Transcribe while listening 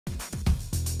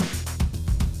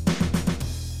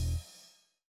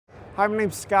Hi, my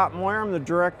name's Scott Moyer. I'm the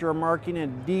Director of Marketing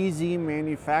at Dee Zee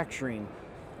Manufacturing.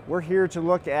 We're here to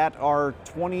look at our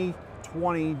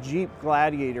 2020 Jeep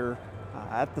Gladiator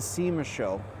at the SEMA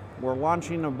Show. We're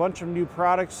launching a bunch of new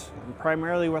products,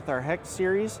 primarily with our Hex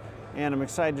series, and I'm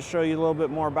excited to show you a little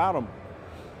bit more about them.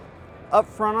 Up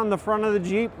front on the front of the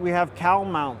Jeep, we have cowl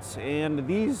mounts, and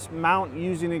these mount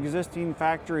using existing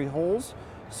factory holes.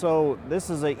 So this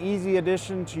is an easy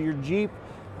addition to your Jeep.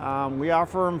 We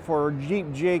offer them for Jeep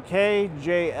JK,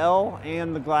 JL,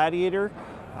 and the Gladiator.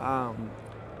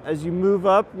 As you move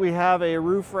up, we have a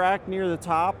roof rack near the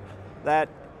top that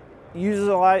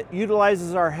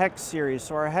utilizes our Hex series.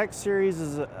 So our Hex series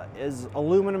is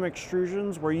aluminum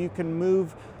extrusions where you can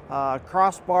move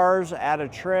crossbars, add a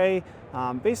tray,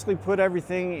 basically put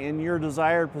everything in your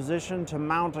desired position to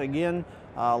mount, again,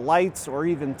 lights or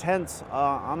even tents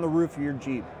on the roof of your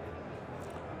Jeep.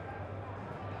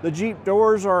 The Jeep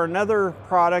doors are another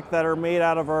product that are made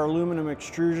out of our aluminum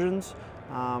extrusions.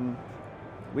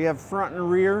 We have front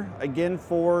and rear, again,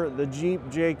 for the Jeep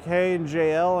JK and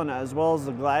JL, and as well as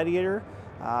the Gladiator.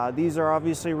 These are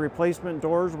obviously replacement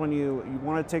doors when you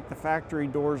want to take the factory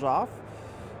doors off.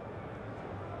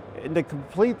 And to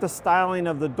complete the styling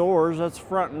of the doors, that's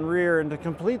front and rear, and to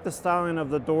complete the styling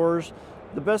of the doors,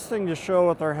 the best thing to show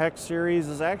with our Hex series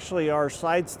is actually our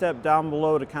side step down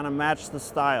below to kind of match the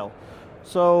style.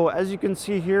 So as you can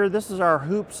see here, this is our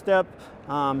hoop step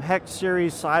Hex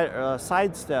series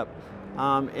side step,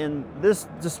 and this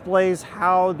displays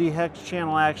how the Hex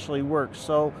channel actually works.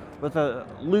 So with a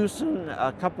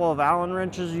couple of Allen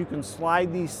wrenches, you can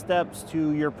slide these steps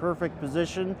to your perfect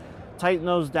position, tighten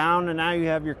those down, and now you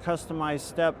have your customized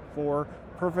step for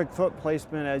perfect foot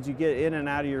placement as you get in and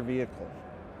out of your vehicle.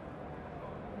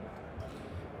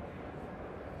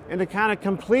 And to kind of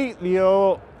complete the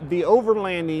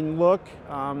overlanding look,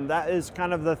 that is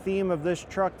kind of the theme of this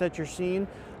truck that you're seeing.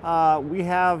 We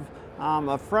have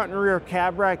a front and rear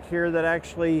cab rack here that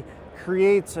actually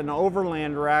creates an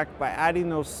overland rack by adding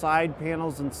those side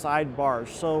panels and side bars.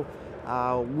 So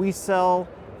we sell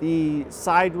the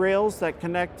side rails that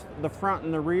connect the front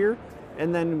and the rear,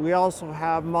 and then we also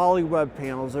have molly web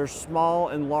panels. They're small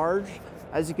and large.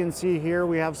 As you can see here,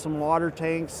 we have some water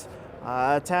tanks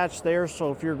attached there,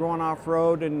 so if you're going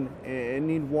off-road and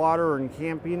need water and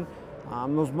camping,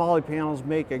 those molly panels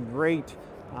make a great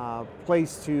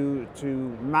place to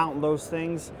mount those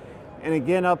things. And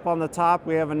again, up on the top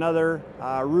we have another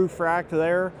roof rack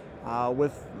there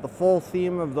with the full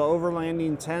theme of the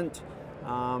overlanding tent.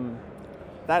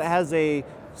 That has a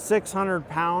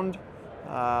 600-pound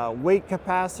weight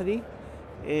capacity,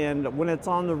 and when it's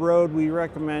on the road we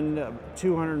recommend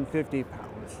 250 pounds.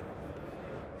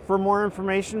 For more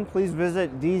information, please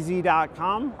visit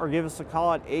dz.com or give us a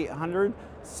call at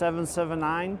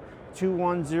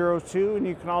 800-779-2102, and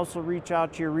you can also reach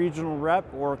out to your regional rep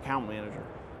or account manager.